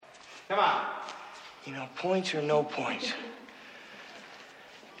Come on. You know, points or no points,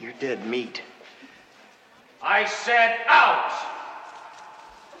 you're dead meat. I said out!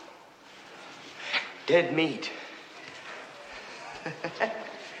 Dead meat. Let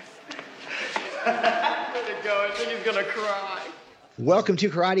it go. I think he's gonna cry. Welcome to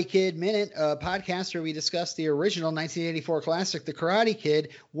Karate Kid Minute, a podcast where we discuss the original 1984 classic, The Karate Kid,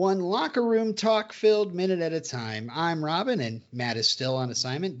 one locker room talk-filled minute at a time. I'm Robin, and Matt is still on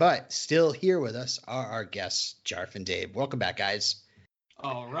assignment, but still here with us are our guests, Jarf and Dave. Welcome back, guys.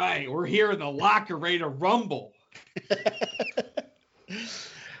 All right, we're here in the locker ready to rumble.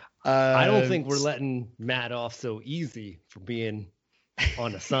 I don't think we're letting Matt off so easy for being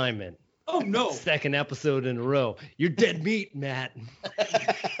on assignment. Oh, no. Second episode in a row. You're dead meat, Matt.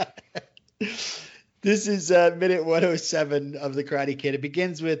 This is minute 107 of The Karate Kid. It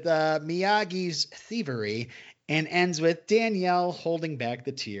begins with Miyagi's thievery and ends with Danielle holding back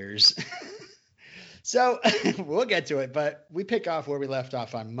the tears. So we'll get to it, but we pick off where we left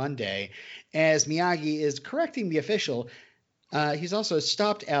off on Monday as Miyagi is correcting the official. He's also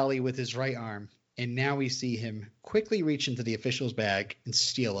stopped Ali with his right arm. And now we see him quickly reach into the official's bag and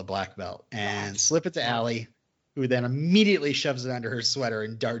steal a black belt and slip it to Allie, who then immediately shoves it under her sweater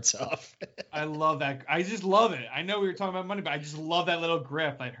and darts off. I love that. I just love it. I know we were talking about money, but I just love that little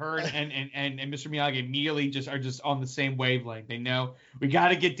grip. Like her and Mr. Miyagi immediately are just on the same wavelength. They know we got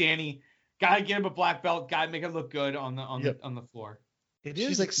to get Danny, got to get him a black belt, got to make it look good on the floor. It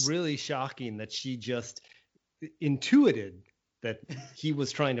is really shocking that she just intuited that he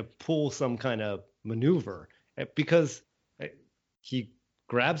was trying to pull some kind of maneuver, because he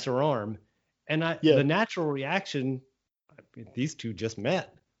grabs her arm, and the natural reaction, these two just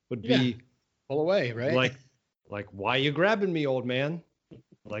met, would be pull away, right? Like why are you grabbing me, old man?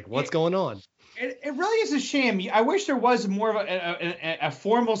 Like what's going on? It really is a shame. I wish there was more of a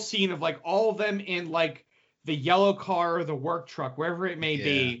formal scene of like all of them in like the yellow car or the work truck, wherever it may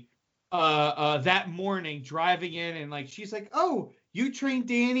be. That morning driving in, and like she's like, "Oh, you trained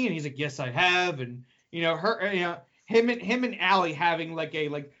Danny?" And he's like, "Yes, I have." And him and Allie having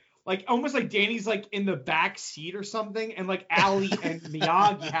like almost like Danny's like in the back seat or something, and like Allie and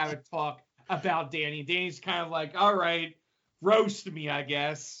Miyagi have a talk about Danny. Danny's kind of like, "All right, roast me, I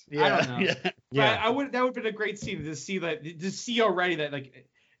guess." I don't know. That would have been a great scene to see already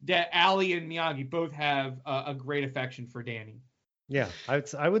that Allie and Miyagi both have a great affection for Danny. Yeah,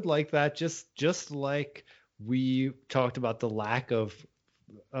 I would like that, just like we talked about the lack of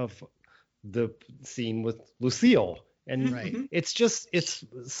the scene with Lucille. And it's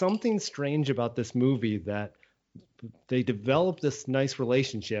something strange about this movie that they develop this nice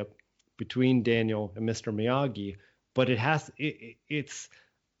relationship between Daniel and Mr. Miyagi, but it's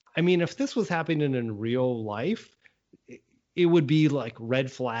I mean, if this was happening in real life, it would be like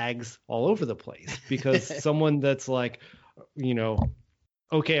red flags all over the place, because someone that's like,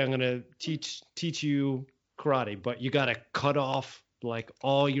 okay, I'm gonna teach you karate, but you gotta cut off like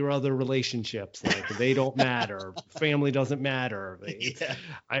all your other relationships, like they don't matter, family doesn't matter.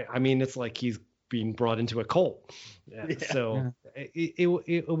 I mean, it's like he's being brought into a cult. So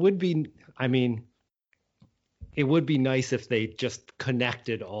it would be, I mean, it would be nice if they just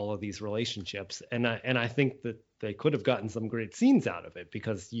connected all of these relationships, and I think that they could have gotten some great scenes out of it,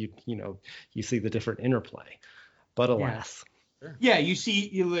 because you see the different interplay, but alas. Yeah, you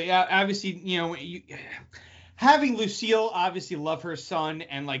see, obviously, having Lucille obviously love her son,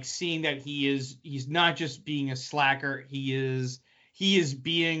 and like seeing that he's not just being a slacker, he is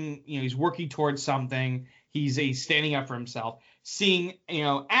being, he's working towards something. He's standing up for himself. Seeing,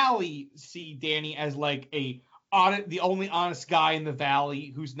 Allie see Danny as like the only honest guy in the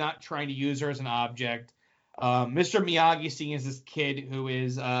valley who's not trying to use her as an object. Mr. Miyagi seeing as this kid who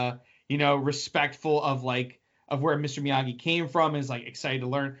is, respectful of where Mr. Miyagi came from, is like excited to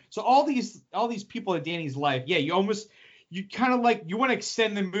learn. So all these people in Danny's life, you want to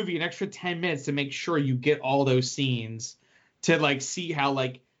extend the movie an extra 10 minutes to make sure you get all those scenes to like see how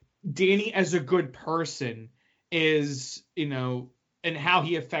like Danny as a good person is, and how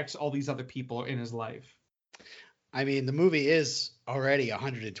he affects all these other people in his life. I mean, the movie is already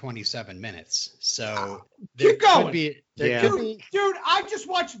 127 minutes, so keep going. Could be, Dude, I just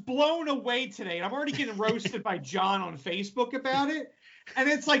watched Blown Away today, and I'm already getting roasted by John on Facebook about it. And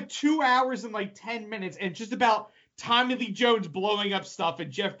it's like 2 hours and like 10 minutes, and just about Tommy Lee Jones blowing up stuff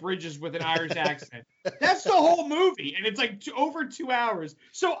and Jeff Bridges with an Irish accent. That's the whole movie, and it's like over 2 hours.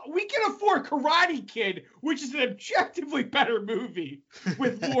 So we can afford Karate Kid, which is an objectively better movie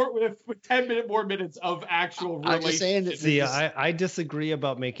with 10 more minutes of actual relationship. I'm just saying that. See, I disagree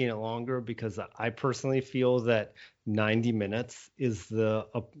about making it longer because I personally feel that 90 minutes is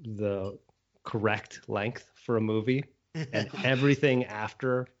the correct length for a movie, and everything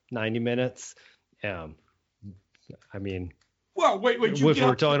after 90 minutes. I mean, well, wait. If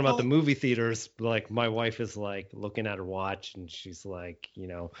we're talking about the movie theaters, like my wife is like looking at her watch and she's like,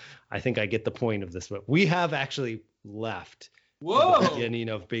 I think I get the point of this. But we have actually left Whoa. the beginning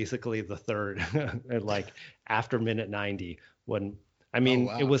of basically the third, like after minute 90. When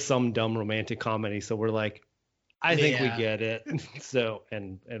it was some dumb romantic comedy, so we're like, I think we get it. So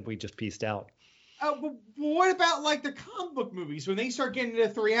and we just pieced out. But what about like the comic book movies when they start getting into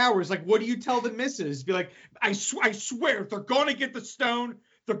 3 hours? Like, what do you tell the missus? Be like, I swear, if they're gonna get the stone,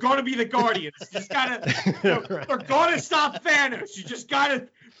 they're gonna be the Guardians. You just gotta, they're gonna stop Thanos. You just gotta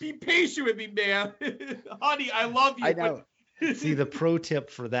be patient with me, man. Honey, I love you. I know. See, the pro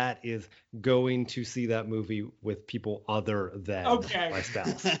tip for that is going to see that movie with people other than my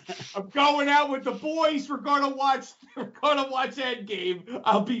spouse. I'm going out with the boys. We're gonna watch Endgame.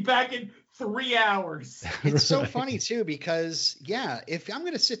 I'll be back in 3 hours. It's so funny too because if I'm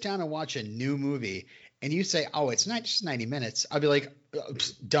gonna sit down and watch a new movie and you say, oh, it's not just 90 minutes, I'll be like,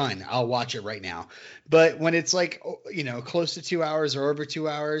 done. I'll watch it right now. But when it's like close to 2 hours or over 2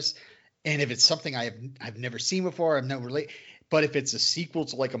 hours, and if it's something I've never seen before, I've never related. But if it's a sequel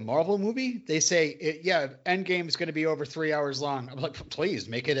to like a Marvel movie, they say, Endgame is going to be over 3 hours long. I'm like, please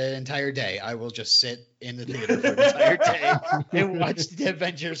make it an entire day. I will just sit in the theater for an entire day and watch the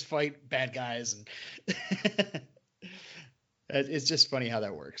Avengers fight bad guys. And it's just funny how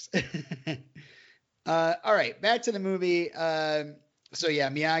that works. All right, back to the movie.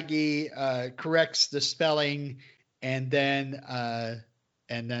 Miyagi corrects the spelling, and then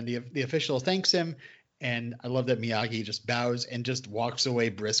the official thanks him. And I love that Miyagi just bows and just walks away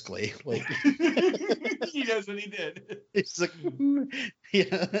briskly. Like he knows what he did. It's like,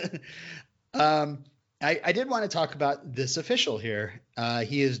 I did want to talk about this official here.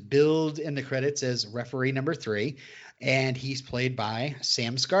 He is billed in the credits as referee number 3, and he's played by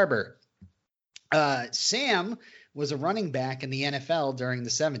Sam Scarber. Sam was a running back in the NFL during the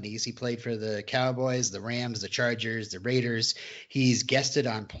 70s. He played for the Cowboys, the Rams, the Chargers, the Raiders. He's guested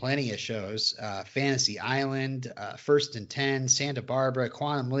on plenty of shows, Fantasy Island, First and 10, Santa Barbara,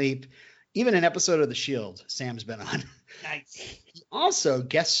 Quantum Leap, even an episode of The Shield Sam's been on. Nice. He also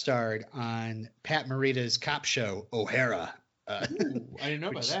guest starred on Pat Morita's cop show, O'Hara. I didn't know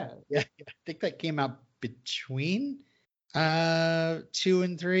about that. Yeah, I think that came out between 2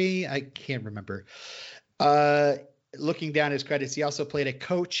 and 3. I can't remember. Looking down his credits, he also played a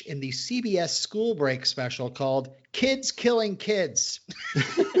coach in the CBS school break special called Kids Killing Kids.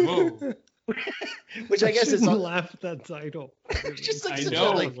 Whoa. Which I guess is laugh at that title. Just like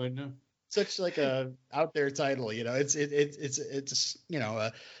such like a out there title, it's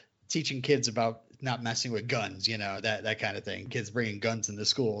teaching kids about not messing with guns, that kind of thing. Kids bringing guns into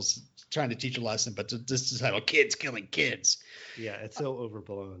schools, trying to teach a lesson, but this is titled Kids Killing Kids. Yeah, it's so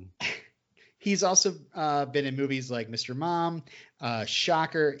overblown. He's also been in movies like Mr. Mom,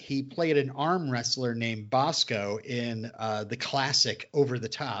 Shocker. He played an arm wrestler named Bosco in the classic Over the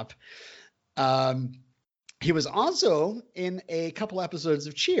Top. He was also in a couple episodes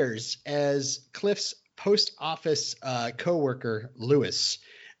of Cheers as Cliff's post office co-worker, Lewis.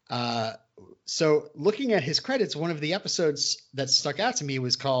 So looking at his credits, one of the episodes that stuck out to me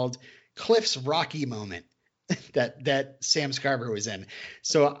was called Cliff's Rocky Moment. that Sam Scarber was in.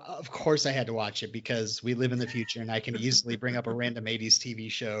 So of course I had to watch it because we live in the future and I can easily bring up a random 80s TV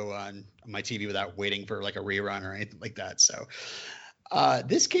show on my TV without waiting for like a rerun or anything like that. So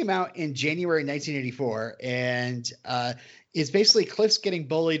this came out in January 1984 and it's basically Cliff's getting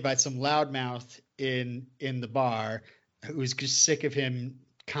bullied by some loudmouth in the bar who's just sick of him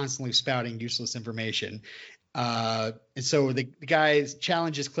constantly spouting useless information. And so the guy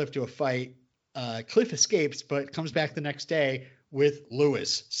challenges Cliff to a fight. Cliff escapes, but comes back the next day with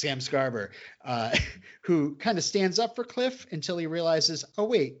Lewis, Sam Scarber, who kind of stands up for Cliff until he realizes, oh,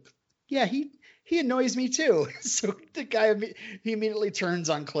 wait, yeah, he annoys me too. So the guy, he immediately turns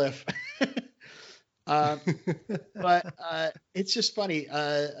on Cliff. But it's just funny.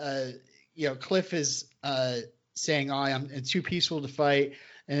 Cliff is saying, oh, I'm too peaceful to fight.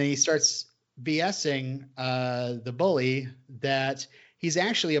 And then he starts BSing the bully that he's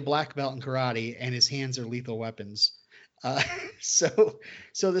actually a black belt in karate and his hands are lethal weapons. Uh, so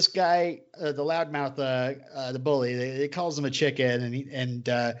this guy, the loudmouth, the bully, he calls him a chicken, and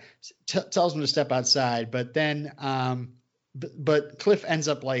tells him to step outside. But then, but Cliff ends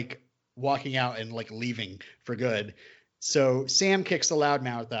up like walking out and like leaving for good. So Sam kicks the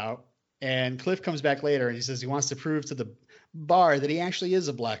loudmouth out, and Cliff comes back later and he says he wants to prove to the bar that he actually is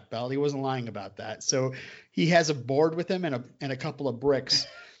a black belt. He wasn't lying about that. So he has a board with him and a couple of bricks.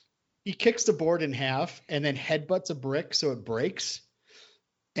 He kicks the board in half and then headbutts a brick so it breaks.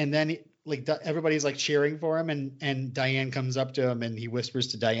 And then everybody's like cheering for him, and Diane comes up to him and he whispers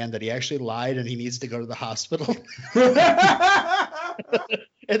to Diane that he actually lied and he needs to go to the hospital.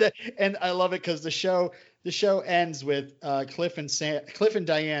 and I love it because the show ends with Cliff and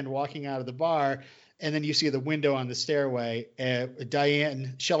Diane walking out of the bar, and then you see the window on the stairway,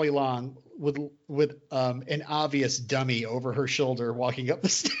 Diane Shelley Long with an obvious dummy over her shoulder walking up the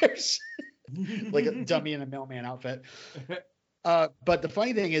stairs like a dummy in a mailman outfit. But the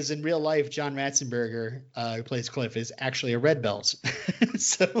funny thing is, in real life, John Ratzenberger, who plays Cliff, is actually a red belt.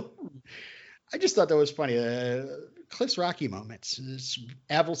 So I just thought that was funny. Cliff's Rocky moments. It's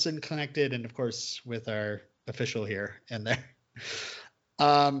Avildsen connected, and of course with our official here and there.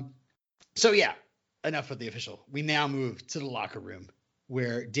 So yeah, enough of the official. We now move to the locker room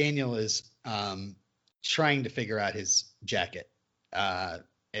where Daniel is trying to figure out his jacket. That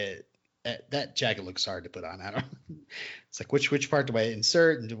jacket looks hard to put on. I don't. It's like which part do I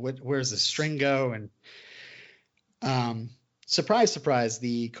insert, and where's the string go? And surprise, surprise,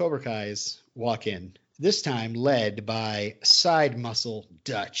 the Cobra Kais walk in. This time led by Side Muscle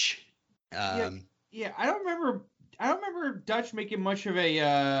Dutch. Yeah, I don't remember Dutch making much of a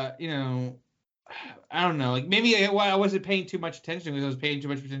I don't know. Like maybe I wasn't paying too much attention because I was paying too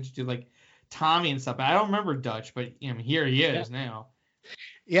much attention to like Tommy and stuff. But I don't remember Dutch, but here he is now.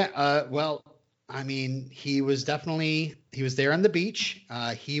 Yeah. Well, I mean, he was there on the beach.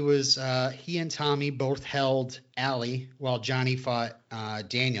 He and Tommy both held Allie while Johnny fought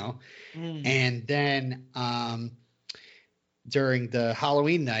Daniel. And then during the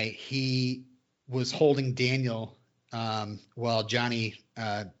Halloween night, he was holding Daniel while Johnny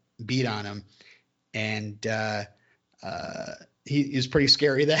beat on him. And he was pretty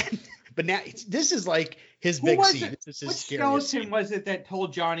scary then. But now this is like his big scene. This is his scariest scene. Which skeleton was it that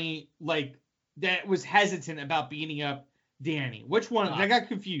told Johnny like that was hesitant about beating up Danny? Which one? I got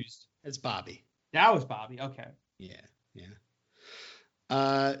confused. It's Bobby. That was Bobby. Okay. Yeah.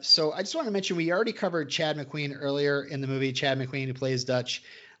 So I just want to mention we already covered Chad McQueen earlier in the movie. Chad McQueen, who plays Dutch.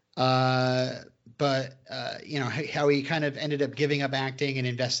 But how he kind of ended up giving up acting and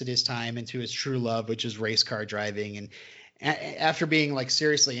invested his time into his true love, which is race car driving. And after being like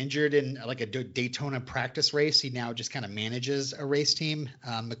seriously injured in like a Daytona practice race, he now just kind of manages a race team,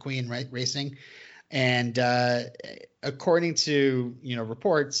 McQueen Racing. And according to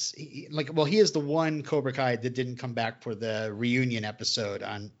reports, he is the one Cobra Kai that didn't come back for the reunion episode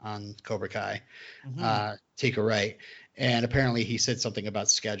on Cobra Kai, Take a Right. And apparently he said something about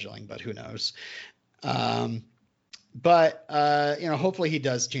scheduling, but who knows? But hopefully he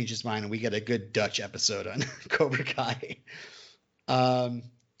does change his mind and we get a good Dutch episode on Cobra Kai.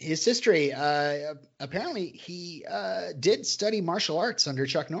 His history, apparently he did study martial arts under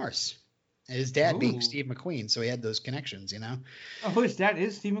Chuck Norris. His dad being Steve McQueen, so he had those connections, Oh, his dad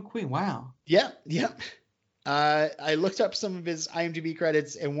is Steve McQueen. Wow. Yeah. I looked up some of his IMDb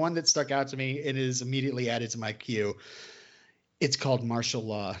credits, and one that stuck out to me and is immediately added to my queue. It's called Martial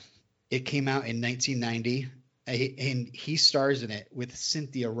Law. It came out in 1990, and he stars in it with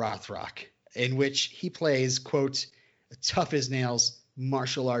Cynthia Rothrock, in which he plays, quote, tough as nails,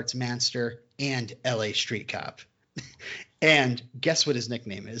 martial arts master, and LA street cop. And guess what his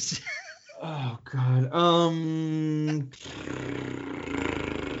nickname is? Oh, God.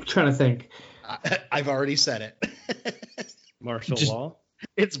 Trying to think. I've already said it. Martial Law?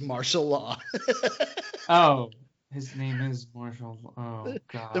 It's Martial Law. Oh, his name is Martial Law. Oh,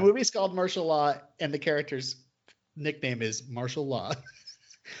 God. The movie's called Martial Law, and the character's nickname is Martial Law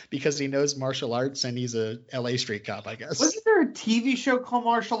because he knows martial arts and he's a LA street cop, I guess. Wasn't there a TV show called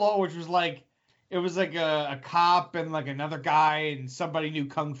Martial Law, which was like, it was like a cop and like another guy and somebody knew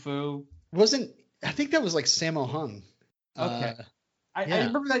Kung Fu? I think that was like Sammo Hung. Okay. I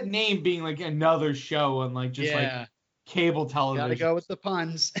remember that name being like another show on like just like cable television. Gotta go with the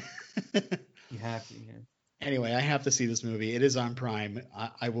puns. You have to. Yeah. Anyway, I have to see this movie. It is on Prime.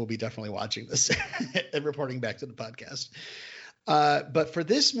 I will be definitely watching this and reporting back to the podcast. But for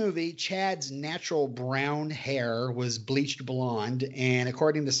this movie, Chad's natural brown hair was bleached blonde, and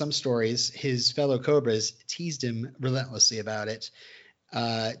according to some stories, his fellow Cobras teased him relentlessly about it.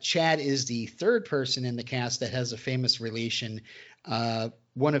 Chad is the third person in the cast that has a famous relation.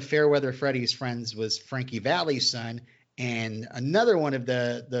 One of Fairweather Freddy's friends was Frankie Valli's son, and another one of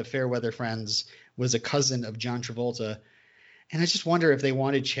the Fairweather friends was a cousin of John Travolta. And I just wonder if they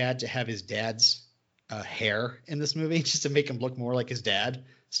wanted Chad to have his dad's hair in this movie, just to make him look more like his dad,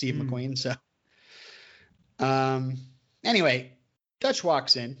 Steve McQueen. So, anyway, Dutch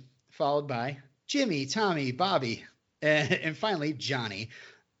walks in, followed by Jimmy, Tommy, Bobby, and finally Johnny.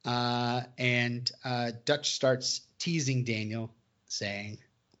 And Dutch starts teasing Daniel, saying,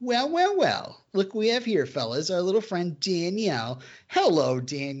 well, look we have here, fellas, our little friend Danielle. Hello,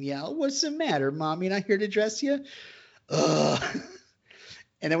 Danielle. What's the matter? Mommy not here to dress you? Ugh.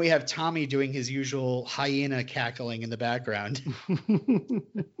 And then we have Tommy doing his usual hyena cackling in the background.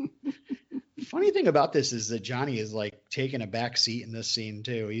 Funny thing about this is that Johnny is like taking a back seat in this scene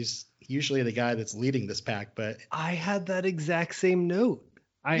too. He's usually the guy that's leading this pack, but I had that exact same note.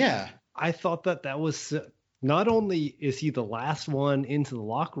 I thought that was not only is he the last one into the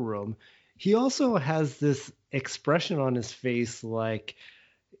locker room, he also has this expression on his face like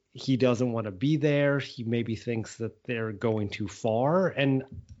he doesn't want to be there. He maybe thinks that they're going too far. And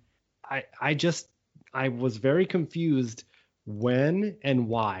I was very confused when and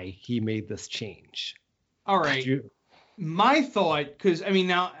why he made this change. All right. My thought, because I mean,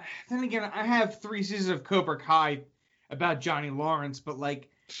 now then again, I have 3 seasons of Cobra Kai about Johnny Lawrence, but like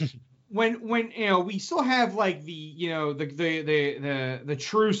when we still have like the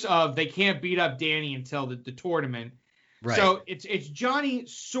truce of they can't beat up Danny until the tournament. Right. So it's Johnny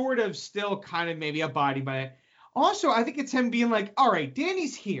sort of still kind of maybe abiding by it. Also, I think it's him being like, all right,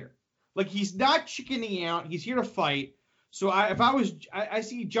 Danny's here. Like, he's not chickening out. He's here to fight. So I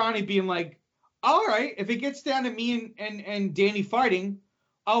see Johnny being like, all right, if it gets down to me and Danny fighting,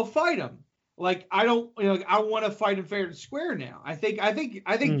 I'll fight him. Like, I don't, I want to fight him fair and square now. I think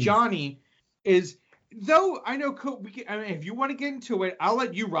Johnny is, though I know, if you want to get into it, I'll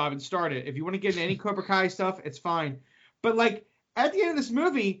let you, Robin, start it. If you want to get into any Cobra Kai stuff, it's fine. But like at the end of this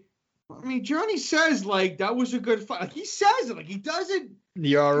movie, I mean, Johnny says like that was a good fight. Like he says it, like he doesn't.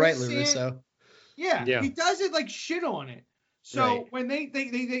 You're all right, LaRusso. Yeah, he doesn't like shit on it. So when they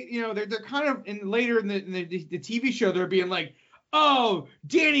they're kind of later in the TV show, they're being like, oh,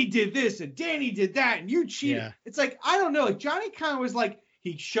 Danny did this and Danny did that and you cheated. Yeah. It's like, I don't know. Like Johnny kind of was like,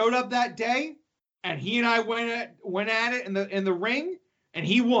 he showed up that day and he and I went at it in the ring and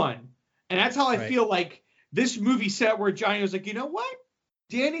he won. And that's how I feel like this movie set where Johnny was like, you know what?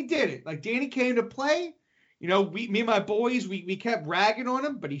 Danny did it. Like Danny came to play. Me and my boys, we kept ragging on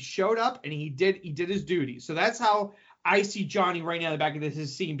him, but he showed up and he did his duty. So that's how I see Johnny right now in the back of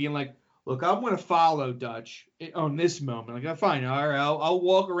his scene being like, look, I'm going to follow Dutch on this moment. Like, fine, all right, I'll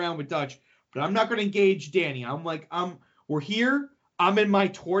walk around with Dutch, but I'm not going to engage Danny. We're here. I'm in my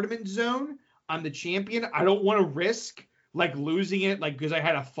tournament zone. I'm the champion. I don't want to risk like losing it, like because I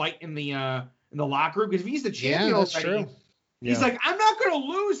had a fight in the locker room. Because if he's the champion that's already, true. He's like, I'm not going to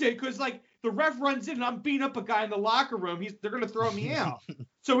lose it because like the ref runs in and I'm beating up a guy in the locker room. They're going to throw me out.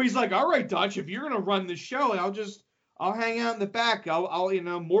 So he's like, all right, Dutch, if you're going to run the show, I'll hang out in the back.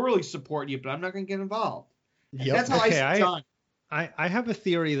 I'll morally support you, but I'm not going to get involved. Yep. That's how I see John. I have a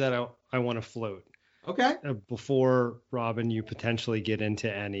theory that I want to float. Okay. Before, Robin, you potentially get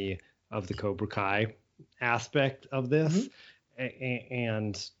into any of the Cobra Kai aspect of this. Mm-hmm.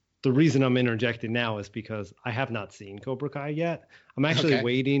 And the reason I'm interjecting now is because I have not seen Cobra Kai yet. I'm actually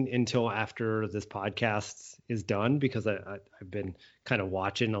waiting until after this podcast is done because I've been kind of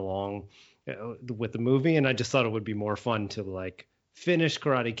watching along with the movie, and I just thought it would be more fun to like finish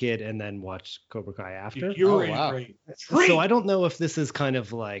Karate Kid and then watch Cobra Kai after. Great. So I don't know if this is kind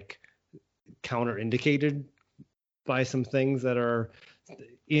of like counterindicated by some things that are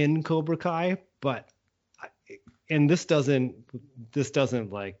in Cobra Kai, but this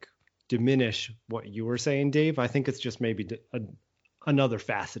doesn't like diminish what you were saying, Dave. I think it's just maybe another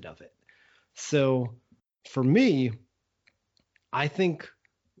facet of it. So for me, I think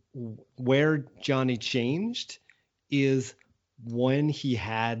where Johnny changed is when he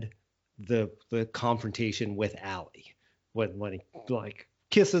had the confrontation with Allie, when he like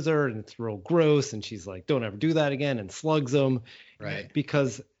kisses her and it's real gross and she's like, don't ever do that again, and slugs him. Right.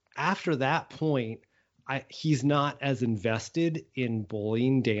 Because after that point, he's not as invested in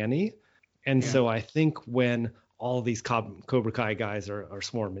bullying Danny. And so I think when all these Cobra Kai guys are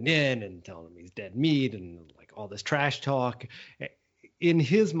swarming in and telling him he's dead meat and like all this trash talk, in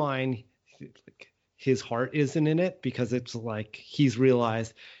his mind, like, his heart isn't in it because it's like he's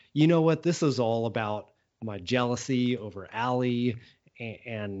realized, you know what, this is all about my jealousy over Allie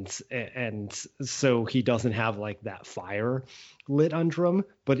and so he doesn't have like that fire lit under him,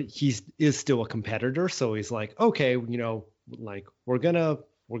 but is still a competitor. So he's like, okay, like we're gonna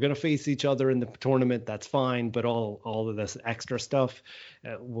face each other in the tournament. That's fine. But all of this extra stuff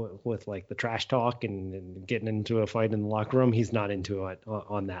with like the trash talk and getting into a fight in the locker room, he's not into it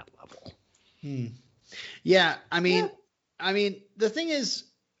on that level. Yeah. I mean, the thing is,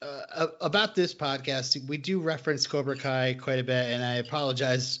 about this podcast, we do reference Cobra Kai quite a bit, and I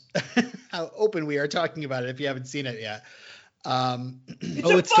apologize how open we are talking about it if you haven't seen it yet.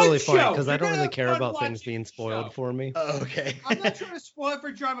 It's totally fine because I don't really care about things being spoiled for me. Oh, okay. I'm not trying to spoil it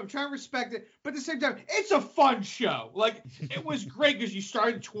for drama. I'm trying to respect it, but at the same time, it's a fun show. Like, it was great because you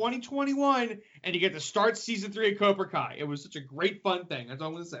started 2021 and you get to start season 3 of Cobra Kai. It was such a great fun thing. That's all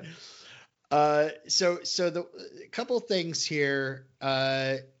I'm gonna say. So the couple things here,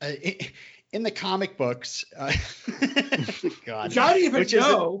 in the comic books, God, Johnny even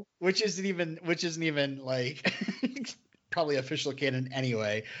know, which isn't even like probably official canon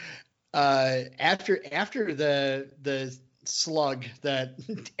anyway. After the slug that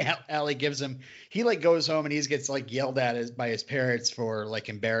Allie gives him, he like goes home and he gets like yelled at by his parents for like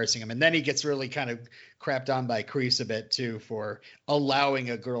embarrassing him, and then he gets really kind of crapped on by Kreese a bit too for allowing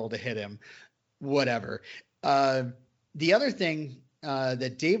a girl to hit him. Whatever. The other thing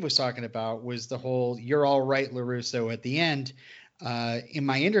that Dave was talking about was the whole "you're all right, LaRusso" at the end. In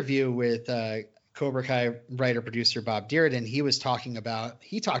my interview with Cobra Kai writer producer Bob Dearden, he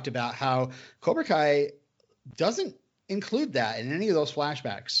talked about how Cobra Kai doesn't include that in any of those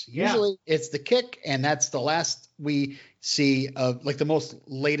flashbacks. Yeah. Usually it's the kick, and that's the last we see of like the most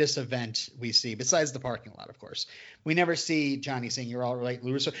latest event we see, besides the parking lot, of course. We never see Johnny saying "you're all right,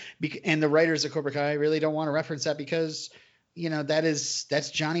 LaRusso," and the writers of Cobra Kai really don't want to reference that because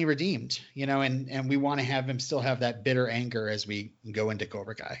that's Johnny redeemed, and we want to have him still have that bitter anger as we go into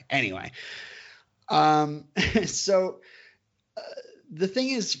Cobra Kai. Anyway, so the thing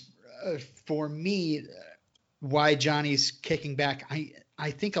is, for me, why Johnny's kicking back,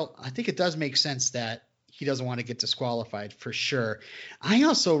 I think it does make sense that he doesn't want to get disqualified for sure. I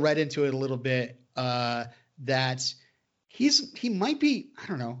also read into it a little bit that he might be, I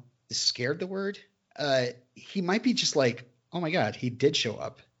don't know, is scared the word? He might be just like, oh my God, he did show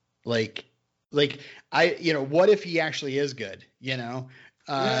up. Like what if he actually is good,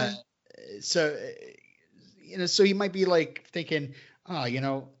 Yeah. So he might be like thinking, oh,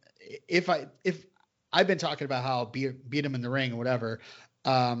 if I've been talking about how I'll beat him in the ring or whatever,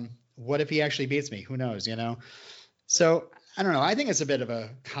 what if he actually beats me? Who knows, So I don't know. I think it's a bit of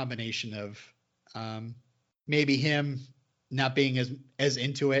a combination of maybe him not being as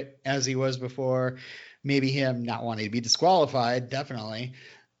into it as he was before, maybe him not wanting to be disqualified, definitely,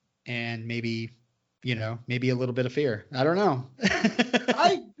 and maybe a little bit of fear. I don't know.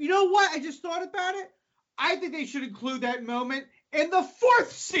 You know what? I just thought about it. I think they should include that moment in the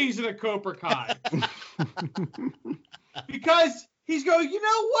 4th season of Cobra Kai. Because he's going, you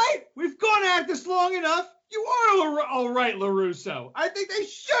know what? We've gone at this long enough. You are all right, LaRusso. I think they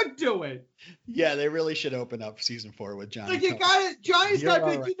should do it. Yeah, they really should open up season 4 with Johnny. Like, you got it. Johnny's got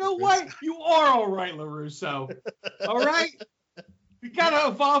to be, you know what? You are all right, LaRusso. All right? We got to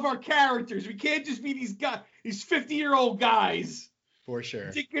evolve our characters. We can't just be these 50-year-old guys. For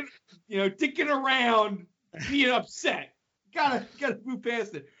sure. Dicking around, being upset. Gotta move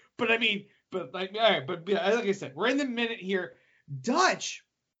past it. But like I said, we're in the minute here. Dutch,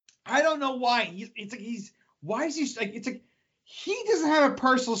 I don't know why. He doesn't have a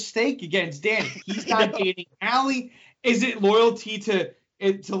personal stake against Danny. He's not dating Allie. Is it loyalty to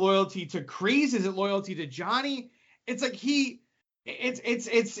Kreese? Is it loyalty to Johnny? It's like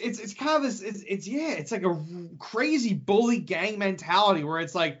it's kind of this. It's like a crazy bully gang mentality where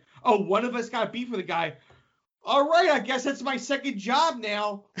it's like, oh, one of us got beef with a guy. All right, I guess that's my second job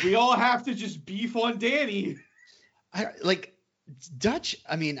now. We all have to just beef on Danny. Dutch,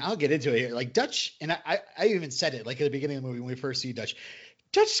 I'll get into it here. Like Dutch, and I even said it like at the beginning of the movie when we first see Dutch.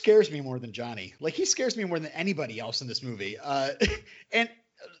 Dutch scares me more than Johnny. Like he scares me more than anybody else in this movie. And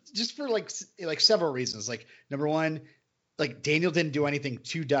just for like several reasons. Like number one, like Daniel didn't do anything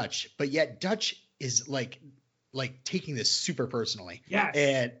to Dutch, but yet Dutch is like taking this super personally. Yes.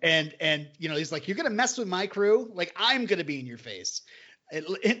 And he's like, you're going to mess with my crew. Like I'm going to be in your face.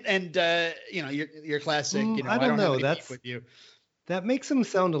 And your classic, I don't know. That's with you. That makes him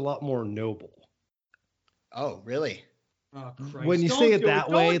sound a lot more noble. Oh, really? Oh, Christ. When you say it that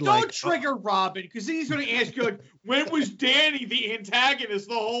way, don't trigger Robin, because then he's going to ask you, like, when was Danny the antagonist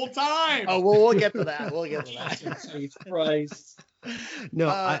the whole time? Oh, well, we'll get to that. Jesus Christ. No,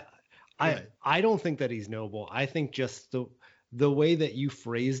 I don't think that he's noble. I think just the way that you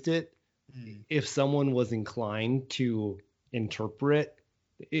phrased it, if someone was inclined to interpret,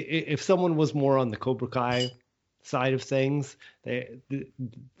 if someone was more on the Cobra Kai side of things,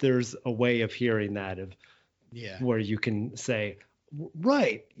 there's a way of hearing that where you can say,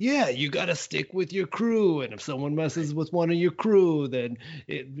 right, yeah, you got to stick with your crew, and if someone messes with one of your crew, then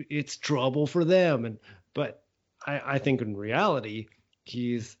it's trouble for them. But I think in reality,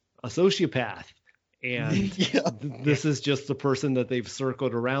 he's a sociopath, and this is just the person that they've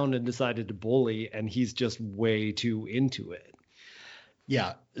circled around and decided to bully, and he's just way too into it.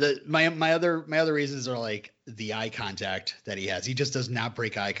 Yeah, my other reasons are like the eye contact that he has. He just does not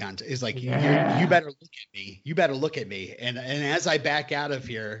break eye contact. He's like, you better look at me. You better look at me. And as I back out of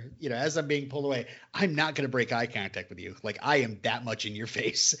here, as I'm being pulled away, I'm not going to break eye contact with you. Like, I am that much in your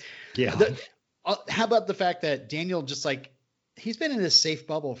face. Yeah. How about the fact that Daniel just like, he's been in this safe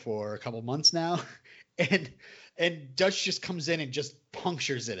bubble for a couple months now, and Dutch just comes in and just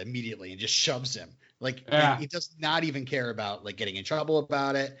punctures it immediately and just shoves him. Like, he does not even care about like getting in trouble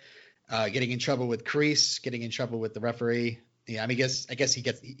about it, getting in trouble with Kreese, getting in trouble with the referee. Yeah, I mean, I guess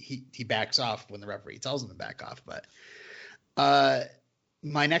he backs off when the referee tells him to back off. But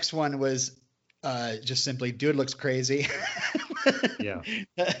my next one was just simply, dude looks crazy. Yeah.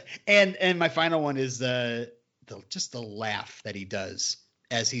 And my final one is just the laugh that he does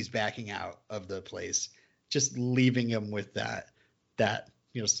as he's backing out of the place, just leaving him with that.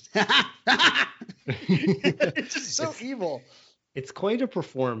 It's just so evil. It's quite a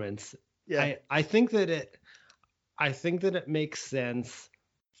performance. Yeah. I think that it makes sense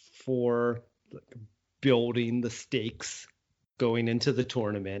for building the stakes going into the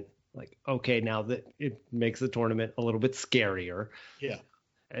tournament. Like, okay, now that it makes the tournament a little bit scarier. Yeah.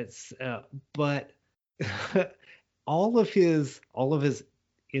 It's but all of his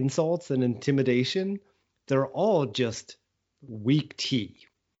insults and intimidation, they're all just weak tea.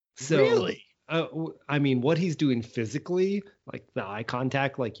 So, really? I mean, what he's doing physically, like the eye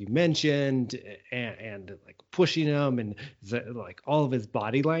contact, like you mentioned, and like pushing him, and like all of his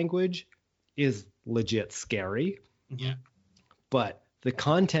body language is legit scary. Yeah. But the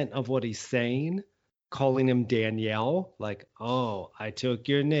content of what he's saying, calling him Danielle, like, oh, I took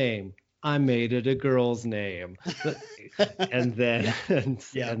your name, I made it a girl's name, and then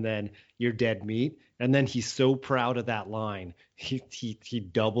you're dead meat. And then he's so proud of that line, he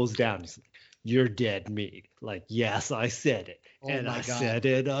doubles down. He's like, you're dead meat. Like, yes, I said it, and I said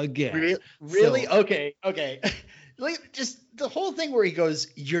it again. Really? So, okay. Like, just the whole thing where he goes,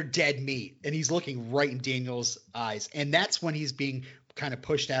 you're dead meat, and he's looking right in Daniel's eyes, and that's when he's being kind of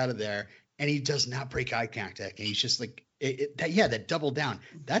pushed out of there, and he does not break eye contact, and he's just like, that double down.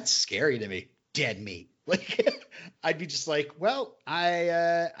 That's scary to me. Dead meat. Like, I'd be just like, well,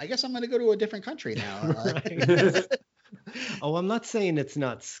 I guess I'm going to go to a different country now. Oh, I'm not saying it's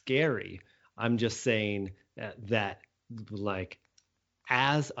not scary. I'm just saying that like,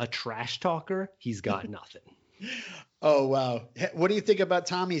 as a trash talker, he's got nothing. Oh, wow. What do you think about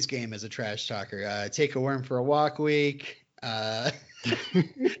Tommy's game as a trash talker? Take a worm for a walk week. I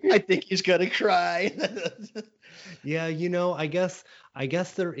think he's going to cry. Yeah, I guess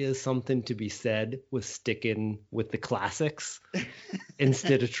there is something to be said with sticking with the classics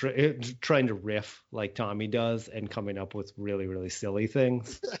instead of trying to riff like Tommy does and coming up with really, really silly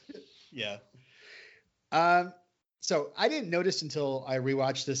things. Yeah. So I didn't notice until I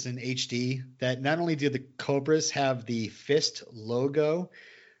rewatched this in HD that not only do the Cobras have the fist logo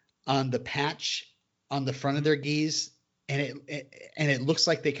on the patch on the front of their gis, and it looks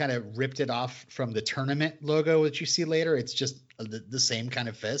like they kind of ripped it off from the tournament logo that you see later. It's just the same kind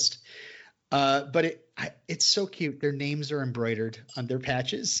of fist. But it's so cute. Their names are embroidered on their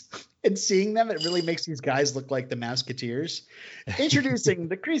patches. And seeing them, it really makes these guys look like the Mouseketeers. Introducing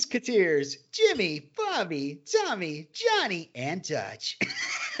the Kreese-Keteers, Jimmy, Bobby, Tommy, Johnny, and Dutch.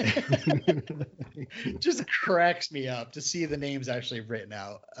 Just cracks me up to see the names actually written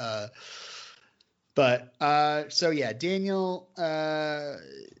out. So yeah, Daniel,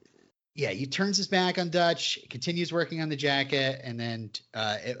 he turns his back on Dutch, continues working on the jacket, and then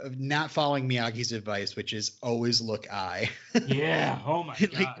not following Miyagi's advice, which is always look eye. Yeah. Oh my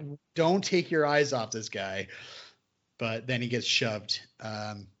like, God. Don't take your eyes off this guy. But then he gets shoved.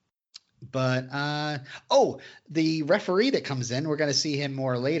 The referee that comes in, we're going to see him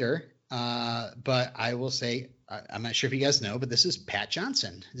more later. But I will say, I'm not sure if you guys know, but this is Pat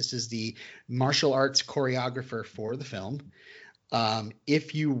Johnson. This is the martial arts choreographer for the film.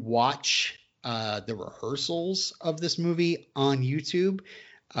 If you watch the rehearsals of this movie on YouTube,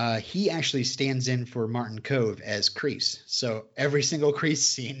 he actually stands in for Martin Kove as Kreese. So every single Kreese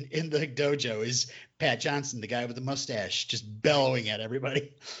scene in the dojo is Pat Johnson, the guy with the mustache, just bellowing at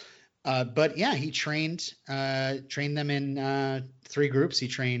everybody. But yeah, he trained them in 3 groups. He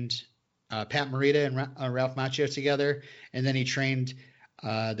trained Pat Morita and Ralph Macchio together, and then he trained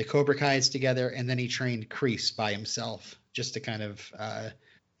the Cobra Kai's together, and then he trained Kreese by himself just to kind of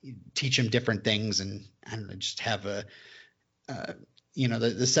teach him different things, and I don't know, just have a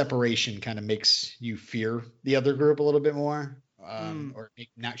the separation kind of makes you fear the other group a little bit more, or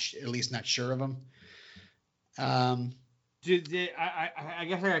at least not sure of them. I guess I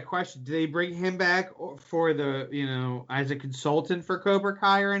got a question. Did they bring him back for the, as a consultant for Cobra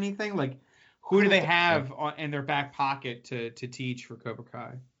Kai or anything? Like, who do they have in their back pocket to teach for Cobra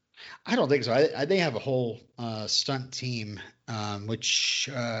Kai? I don't think so. They have a whole stunt team, which,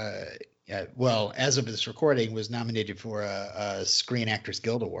 as of this recording, was nominated for a Screen Actors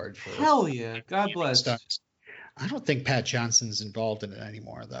Guild Award. For Hell yeah! God bless. Stunts. I don't think Pat Johnson's involved in it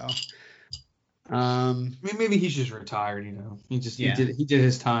anymore, though. I mean, maybe he's just retired. He did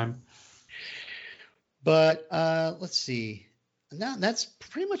his time. But let's see. Now that's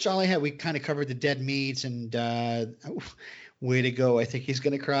pretty much all I had. We kind of covered the dead meat, and way to go! I think he's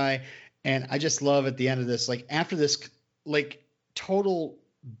gonna cry. And I just love at the end of this, like after this, like total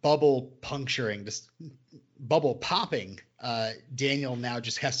bubble puncturing, just bubble popping. Daniel now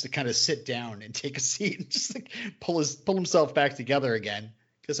just has to kind of sit down and take a seat and just like pull himself back together again.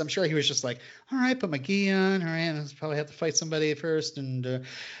 Because I'm sure he was just like, all right, put my gi on. All right, I'll probably have to fight somebody first. And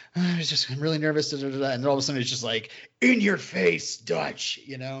I'm really nervous. And all of a sudden it's just like, in your face, Dutch,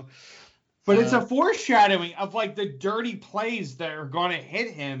 But it's a foreshadowing of like the dirty plays that are going to hit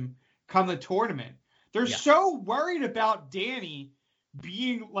him come the tournament. They're so worried about Danny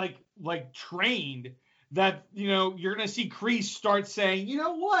being like trained that, you're going to see Kreese start saying, you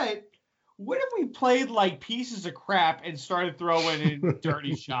know what if we played like pieces of crap and started throwing in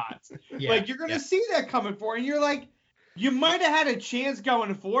dirty shots? Like you're going to see that coming forward, and you're like, you might have had a chance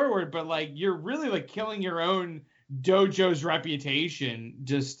going forward, but like you're really like killing your own dojo's reputation,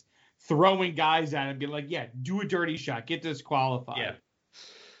 just throwing guys at him, being like, yeah, do a dirty shot, get disqualified. Yeah.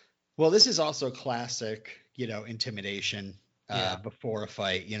 Well, this is also classic, intimidation before a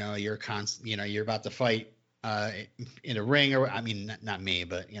fight. You're you're about to fight in a ring, or I mean, not me,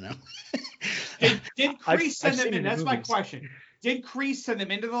 but Did Kreese send them in? That's my question. Did Kreese send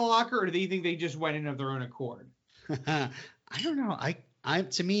them into the locker, or do you think they just went in of their own accord? I don't know. I'm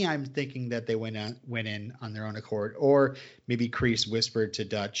thinking that they went in on their own accord, or maybe Kreese whispered to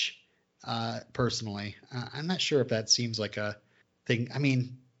Dutch personally. I'm not sure if that seems like a thing. I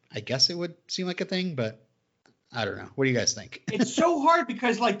mean, I guess it would seem like a thing, but I don't know. What do you guys think? It's so hard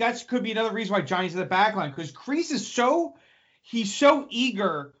because like that could be another reason why Johnny's in the back line, because Kreese is so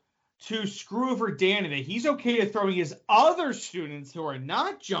eager to screw over Danny that he's okay to throwing his other students who are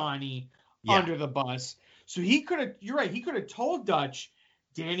not Johnny under the bus. So you're right, he could have told Dutch,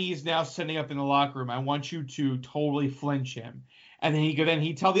 Danny is now setting up in the locker room. I want you to totally flinch him. And then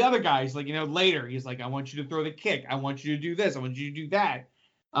he'd tell the other guys, like, later, he's like, I want you to throw the kick. I want you to do this. I want you to do that.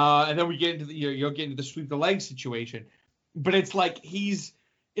 And then we get into you'll get into the sweep the leg situation. But it's like it's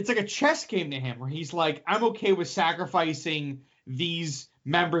like a chess game to him, where he's like, I'm okay with sacrificing these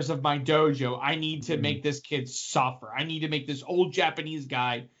members of my dojo. I need to make this kid suffer. I need to make this old Japanese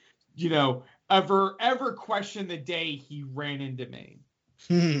guy, ever question the day he ran into me.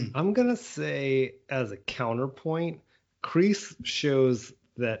 I'm gonna say, as a counterpoint, Kreese shows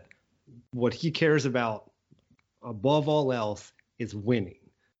that what he cares about above all else is winning.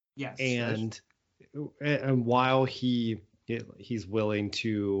 Yes. And while he's willing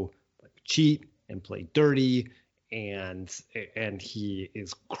to cheat and play dirty, and he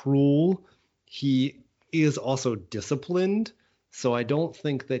is cruel, he is also disciplined. So I don't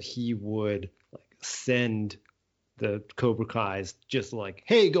think that he would send the Cobra Kai's just like,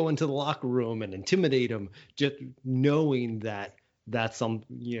 hey, go into the locker room and intimidate him, just knowing that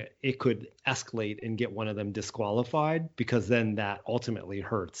it could escalate and get one of them disqualified, because then that ultimately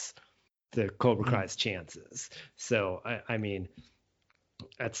hurts the Cobra Kai's chances. So I mean,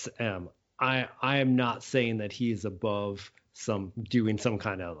 that's I am not saying that he's above doing some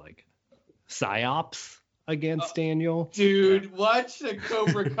kind of like psyops against Daniel. Dude, watch the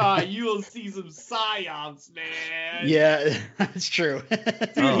Cobra Kai. You will see some psyops, man. Yeah, that's true.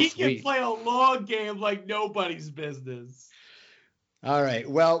 Dude, he can play a long game like nobody's business. All right.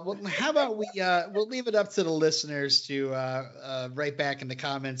 Well, how about we'll leave it up to the listeners to write back in the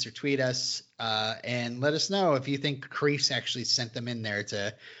comments or tweet us and let us know if you think Kreese actually sent them in there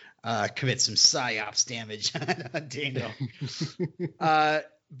to commit some psyops damage on Daniel.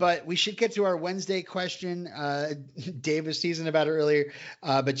 But we should get to our Wednesday question. Dave was teasing about it earlier.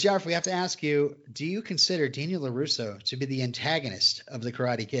 But Jeff, we have to ask you, do you consider Daniel LaRusso to be the antagonist of The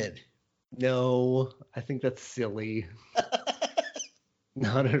Karate Kid? No, I think that's silly.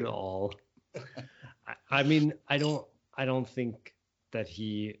 Not at all. I mean, I don't think that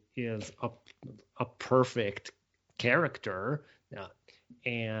he is a perfect character,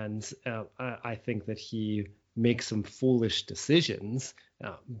 and I think that he makes some foolish decisions,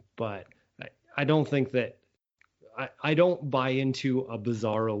 but I don't think that I don't buy into a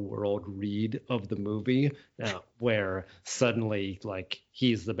Bizarro World read of the movie where suddenly like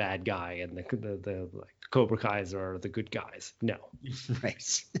he's the bad guy and the like Cobra Kai's are the good guys. No.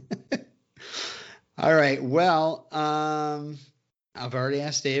 Right. All right. Well, I've already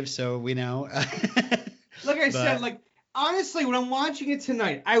asked Dave, so we know. Like I said, like honestly, when I'm watching it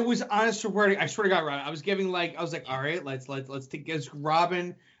tonight, I was honest for I swear to God, Robin, I was like, all right, let's give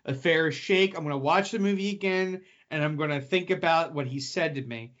Robin a fair shake. I'm gonna watch the movie again, and I'm gonna think about what he said to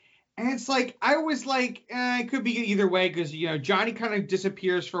me. And it's like I was like, it could be either way because Johnny kind of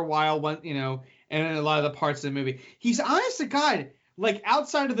disappears for a while, and in a lot of the parts of the movie, he's honest to God, like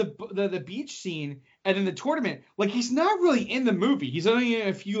outside of the beach scene and in the tournament, like he's not really in the movie. He's only in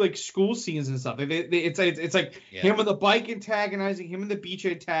a few like school scenes and stuff. It's like him on the bike antagonizing, him on the beach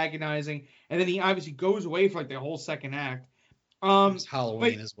antagonizing, and then he obviously goes away for like the whole second act. It's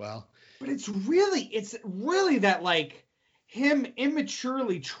Halloween as well. But it's really that like him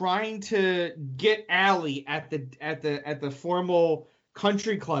immaturely trying to get Allie at the formal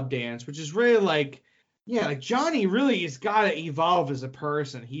country club dance, which is really like. Yeah, like Johnny really has got to evolve as a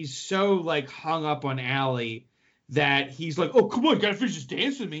person. He's so like hung up on Allie that he's like, oh, come on, you gotta finish this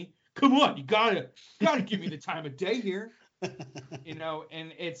dance with me. Come on, you gotta give me the time of day here. And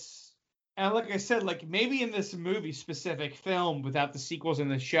and like I said, like maybe in this movie specific film without the sequels in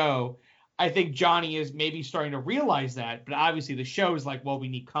the show, I think Johnny is maybe starting to realize that. But obviously the show is like, well, we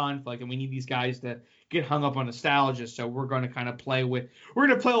need conflict and we need these guys to get hung up on nostalgia, so we're going to kind of play a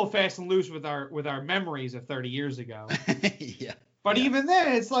little fast and loose with our memories of 30 years ago. Yeah. But even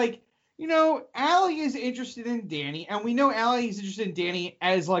then, it's like, Allie is interested in Danny, and we know Allie is interested in Danny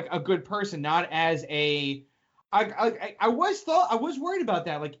as like a good person, not as a. I was worried about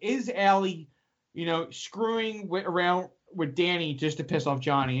that. Like, is Allie, screwing around with Danny just to piss off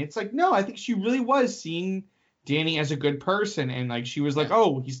Johnny? It's like, no, I think she really was seeing Danny as a good person, and like she was like,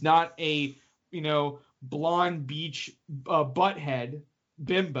 oh, he's not a blonde beach butthead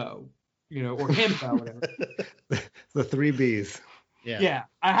bimbo, or himbo, whatever. The 3 Bs. Yeah.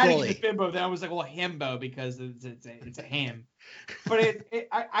 I had to get the bimbo, then I was like, well, himbo because it's a him. But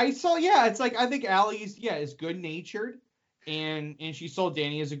I saw, it's like I think Allie's is good natured, and she saw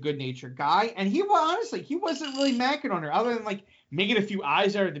Danny as a good natured guy, and he wasn't really macking on her other than like making a few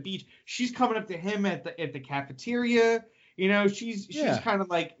eyes at her at the beach. She's coming up to him at the cafeteria. She's kind of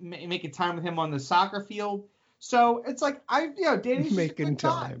like making time with him on the soccer field. So it's like Danny's making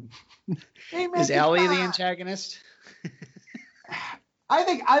time. Is Allie the antagonist? I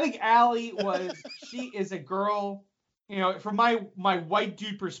think Allie she is a girl. From my white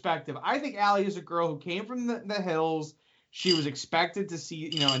dude perspective, I think Allie is a girl who came from the hills. She was expected to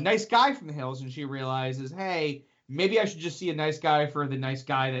see a nice guy from the hills, and she realizes, hey, maybe I should just see a nice guy for the nice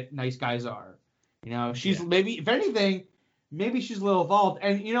guy that nice guys are. She's maybe, if anything. Maybe she's a little evolved.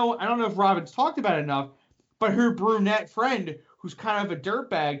 And, I don't know if Robin's talked about it enough, but her brunette friend, who's kind of a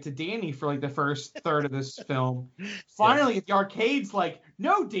dirtbag to Danny for like the first third of this film, finally at the arcade's like,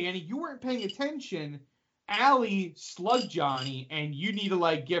 no, Danny, you weren't paying attention. Allie slugged Johnny, and you need to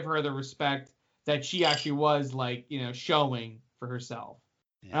like give her the respect that she actually was like, showing for herself.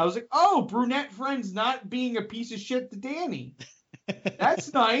 Yeah. And I was like, oh, brunette friend's not being a piece of shit to Danny.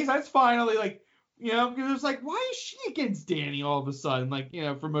 That's nice. That's finally like, because it was like, why is she against Danny all of a sudden? Like,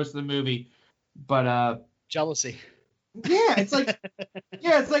 for most of the movie. But jealousy. Yeah, it's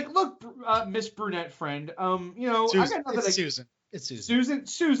like, look, Miss Brunette friend, Susan, I got nothing. It's Susan.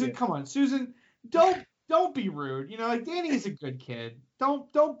 Susan, yeah. Come on, Susan, don't be rude. Like Danny is a good kid. Don't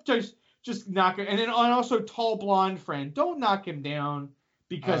just knock her. And then also tall blonde friend, don't knock him down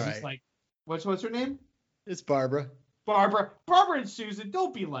because it's like, what's her name? It's Barbara. Barbara and Susan,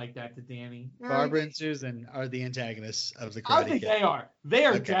 don't be like that to Danny. Barbara and Susan are the antagonists of the Karate Kid. I think they are. They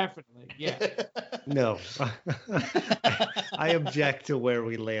are definitely, yeah. No. I object to where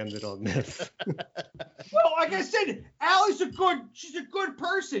we landed on this. Well, like I said, Allie's she's a good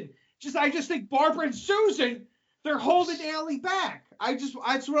person. I just think Barbara and Susan, they're holding Allie back. That's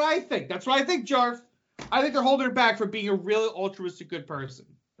what I think. That's what I think, Jarf. I think they're holding her back for being a really altruistic good person.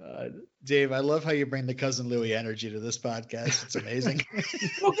 Dave, I love how you bring the Cousin Louie energy to this podcast. It's amazing.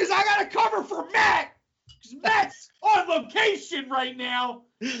 Well, because I got to cover for Matt. Because Matt's on location right now.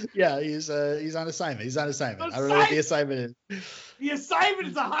 Yeah, he's on assignment. He's on assignment. I don't know what the assignment is. The assignment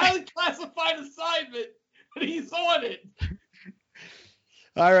is a highly classified assignment, but he's on it.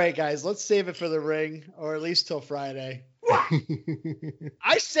 All right, guys, let's save it for the ring, or at least till Friday.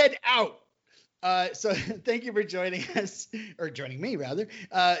 I said out. So thank you for joining us, or joining me rather.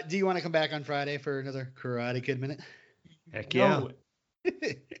 Do you want to come back on Friday for another Karate Kid Minute? Heck yeah. No.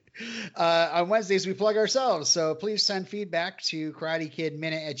 On Wednesdays, we plug ourselves. So please send feedback to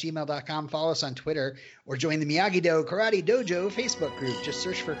karatekidminute@gmail.com. Follow us on Twitter or join the Miyagi-Do Karate Dojo Facebook group. Just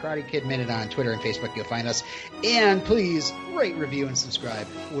search for Karate Kid Minute on Twitter and Facebook. You'll find us. And please rate, review, and subscribe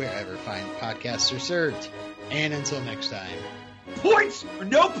wherever fine podcasts are served. And until next time. Points or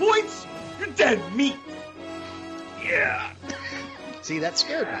no points, you're dead meat. Yeah. See, that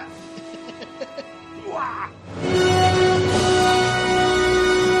scared me. Wow.